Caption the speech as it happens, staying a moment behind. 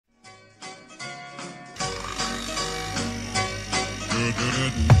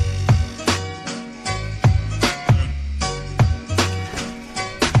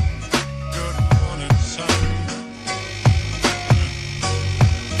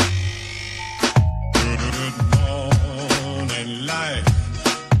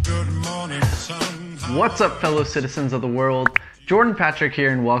What's up, fellow citizens of the world? Jordan Patrick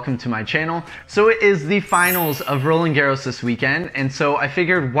here and welcome to my channel. So it is the finals of Roland Garros this weekend, and so I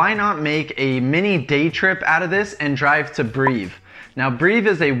figured why not make a mini day trip out of this and drive to Brive. Now Brive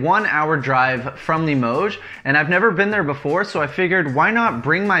is a 1-hour drive from Limoges, and I've never been there before, so I figured why not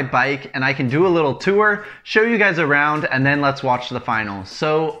bring my bike and I can do a little tour, show you guys around, and then let's watch the finals.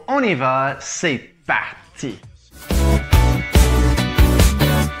 So on y va, c'est parti!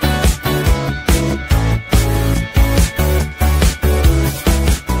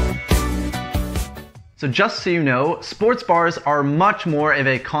 So just so you know, sports bars are much more of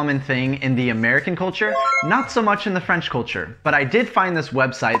a common thing in the American culture, not so much in the French culture. But I did find this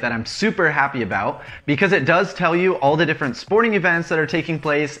website that I'm super happy about because it does tell you all the different sporting events that are taking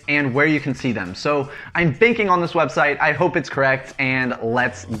place and where you can see them. So I'm banking on this website, I hope it's correct, and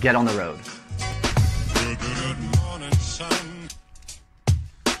let's get on the road.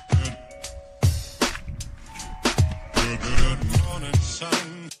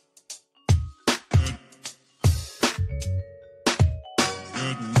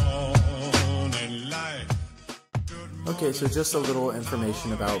 Okay, so just a little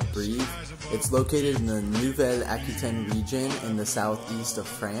information about Brive. It's located in the Nouvelle-Aquitaine region in the southeast of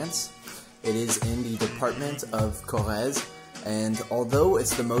France. It is in the department of Corrèze, and although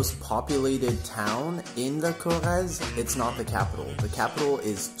it's the most populated town in the Corrèze, it's not the capital. The capital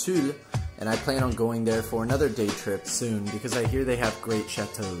is Tulle, and I plan on going there for another day trip soon because I hear they have great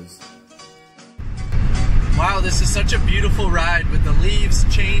chateaus. Wow, this is such a beautiful ride with the leaves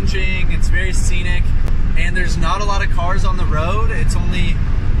changing. It's very scenic. And there's not a lot of cars on the road. It's only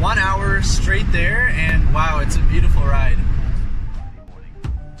 1 hour straight there, and wow, it's a beautiful ride.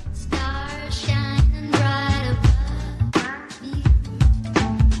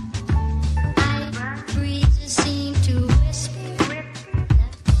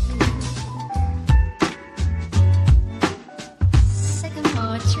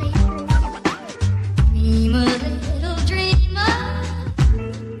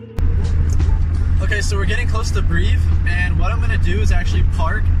 So we're getting close to Brive, and what I'm going to do is actually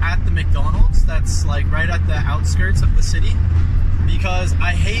park at the McDonald's that's like right at the outskirts of the city, because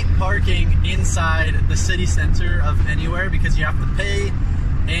I hate parking inside the city center of anywhere because you have to pay,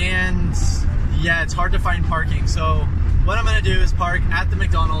 and yeah, it's hard to find parking. So what I'm going to do is park at the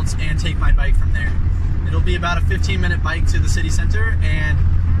McDonald's and take my bike from there. It'll be about a 15-minute bike to the city center, and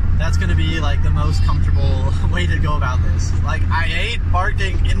that's going to be like the most comfortable way to go about this. Like, I hate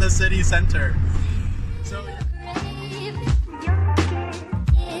parking in the city center.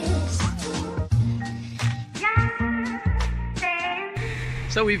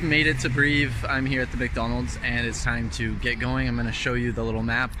 So we've made it to Brive. I'm here at the McDonald's and it's time to get going. I'm going to show you the little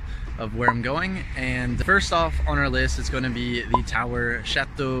map of where I'm going. And first off on our list is going to be the tower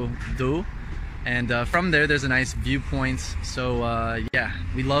Château. And from there there's a nice viewpoint. So yeah,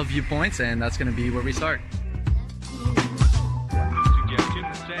 we love viewpoints, and that's going to be where we start. Suggestion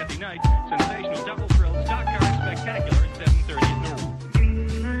Saturday night, sensational double thrill, stock car spectacular at 7:30 at Norwood.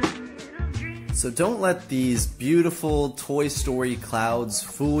 So don't let these beautiful Toy Story clouds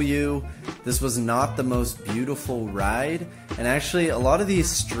fool you. This was not the most beautiful ride, and actually a lot of these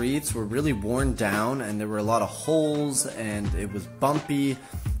streets were really worn down and there were a lot of holes and it was bumpy.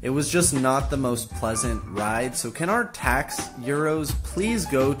 It was just not the most pleasant ride. So can our tax euros please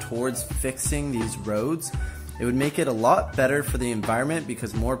go towards fixing these roads? It would make it a lot better for the environment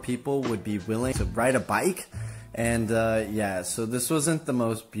because more people would be willing to ride a bike. And yeah, so this wasn't the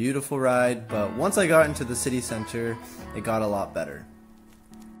most beautiful ride, but once I got into the city center, it got a lot better.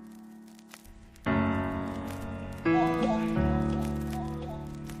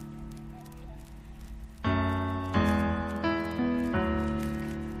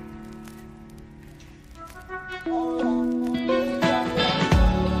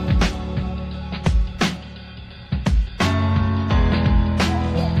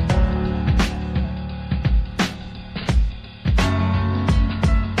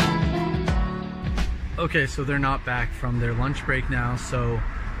 Okay, so they're not back from their lunch break now, so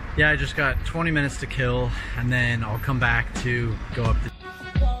yeah, I just got 20 minutes to kill, and then I'll come back to go up the...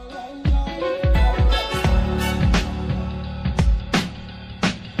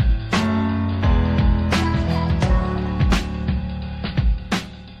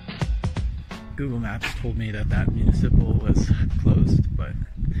 Google Maps told me that that municipal was closed, but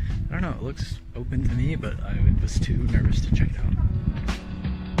I don't know, it looks open to me, but I was too nervous to check it out.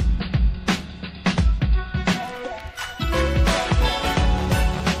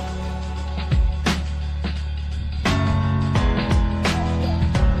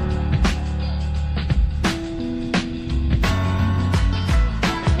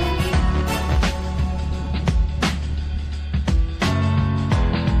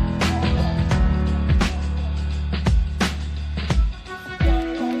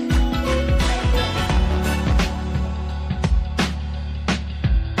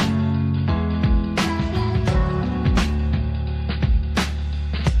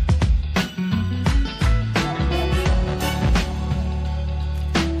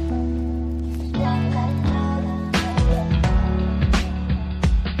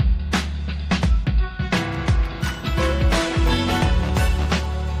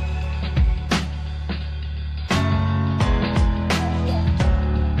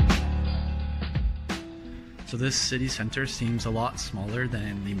 So this city center seems a lot smaller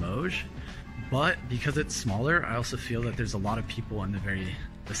than Limoges, but because it's smaller, I also feel that there's a lot of people in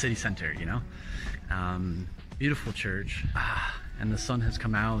the city center, you know? Beautiful church. And the sun has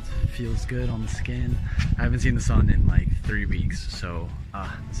come out, feels good on the skin. I haven't seen the sun in like 3 weeks, so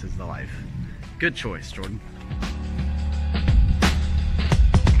this is the life. Good choice, Jordan.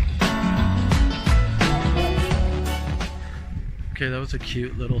 Okay, that was a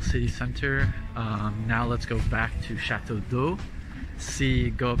cute little city center. Now let's go back to Château,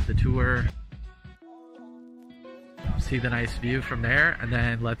 go up the tour, see the nice view from there, and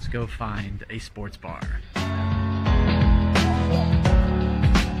then let's go find a sports bar.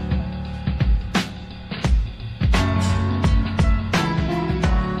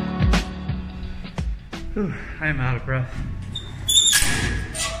 Whew, I am out of breath.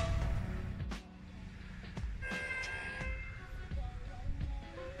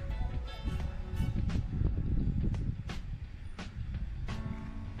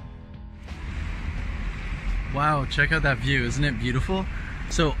 Wow, check out that view, isn't it beautiful?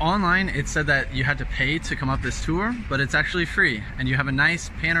 So online it said that you had to pay to come up this tour, but it's actually free, and you have a nice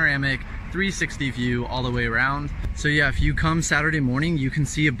panoramic 360 view all the way around. So yeah, if you come Saturday morning, you can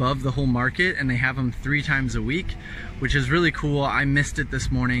see above the whole market, and they have them 3 times a week, which is really cool. I missed it this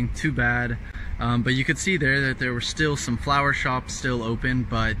morning, too bad. But you could see there that there were still some flower shops still open,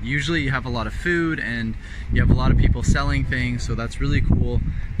 but usually you have a lot of food and you have a lot of people selling things, so that's really cool.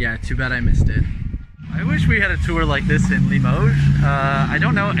 Yeah, too bad I missed it. I wish we had a tour like this in Limoges. I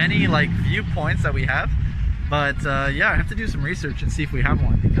don't know any like viewpoints that we have, but yeah, I have to do some research and see if we have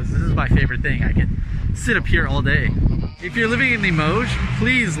one, because this is my favorite thing. I can sit up here all day. If you're living in Limoges,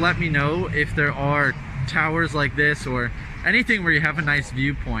 please let me know if there are towers like this or anything where you have a nice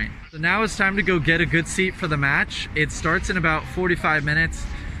viewpoint. So now it's time to go get a good seat for the match. It starts in about 45 minutes,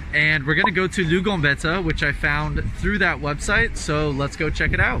 and we're gonna go to Le Gambetta, which I found through that website, so let's go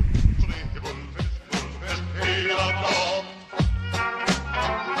check it out.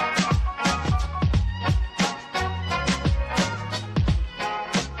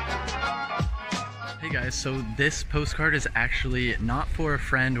 So this postcard is actually not for a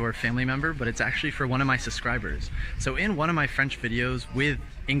friend or a family member, but it's actually for one of my subscribers. So in one of my French videos with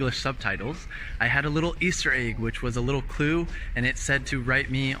English subtitles, I had a little Easter egg, which was a little clue, and it said to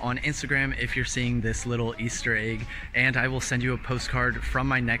write me on Instagram if you're seeing this little Easter egg, and I will send you a postcard from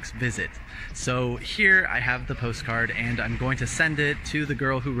my next visit. So here I have the postcard, and I'm going to send it to the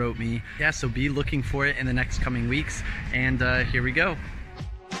girl who wrote me. Yeah, so be looking for it in the next coming weeks, and here we go.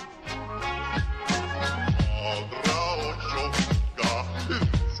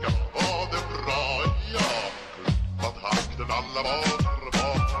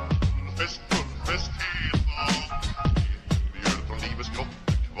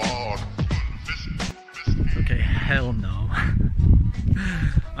 Okay, hell no.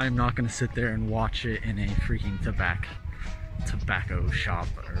 I'm not gonna sit there and watch it in a freaking tobacco shop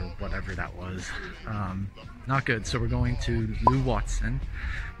or whatever that was. Not good. So we're going to Lou Watson,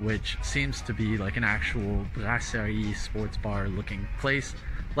 which seems to be like an actual brasserie sports bar looking place.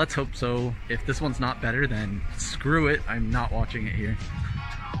 Let's hope so. If this one's not better, then screw it. I'm not watching it here.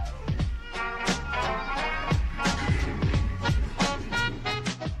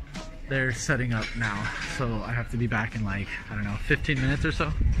 They're setting up now, so I have to be back in like, I don't know, 15 minutes or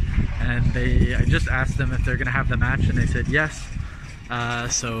so. And I just asked them if they're gonna have the match, and they said yes.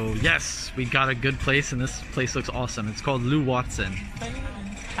 So yes, we got a good place, and this place looks awesome. It's called Lou Watson.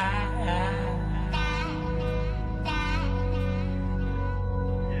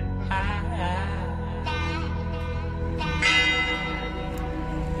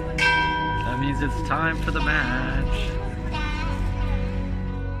 That means it's time for the match.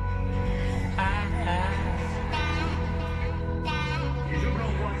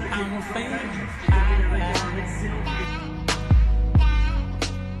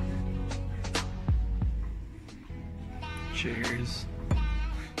 Cheers.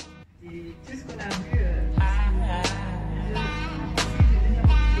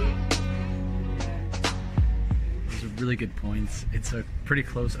 Those are really good points. It's a pretty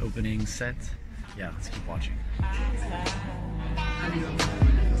close opening set. Yeah, let's keep watching.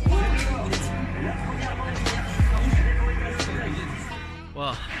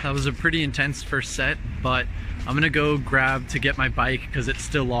 Well, that was a pretty intense first set, but I'm gonna go grab to get my bike because it's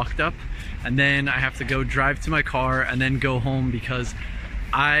still locked up, and then I have to go drive to my car and then go home because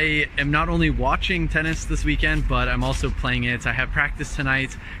I am not only watching tennis this weekend, but I'm also playing it. I have practice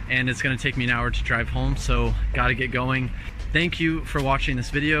tonight, and it's gonna take me an hour to drive home, so gotta get going. Thank you for watching this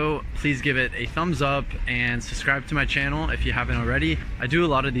video. Please give it a thumbs up and subscribe to my channel if you haven't already. I do a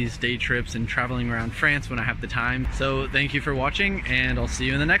lot of these day trips and traveling around France when I have the time. So thank you for watching, and I'll see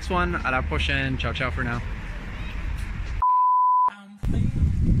you in the next one. À la prochaine. Ciao, ciao for now.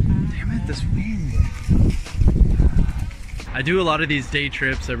 Damn it, this wind. I do a lot of these day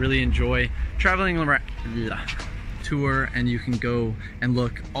trips. I really enjoy traveling around, tour, and you can go and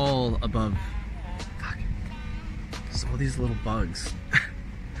look all above. Fuck. There's all these little bugs.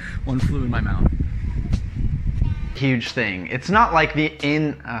 One flew in my mouth. Huge thing. It's not like the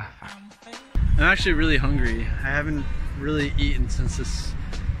I'm actually really hungry. I haven't really eaten since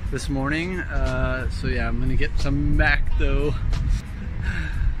this morning. So yeah, I'm gonna get some mac though.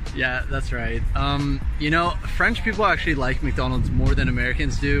 Yeah, that's right. You know, French people actually like McDonald's more than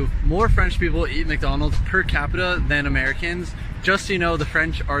Americans do. More French people eat McDonald's per capita than Americans. Just so you know, the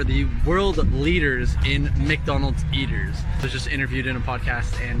French are the world leaders in McDonald's eaters. I was just interviewed in a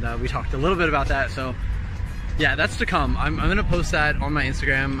podcast and we talked a little bit about that. So yeah, that's to come. I'm gonna post that on my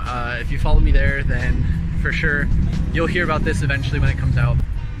Instagram. If you follow me there, then for sure you'll hear about this eventually when it comes out.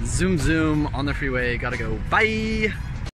 Zoom zoom on the freeway, gotta go. Bye!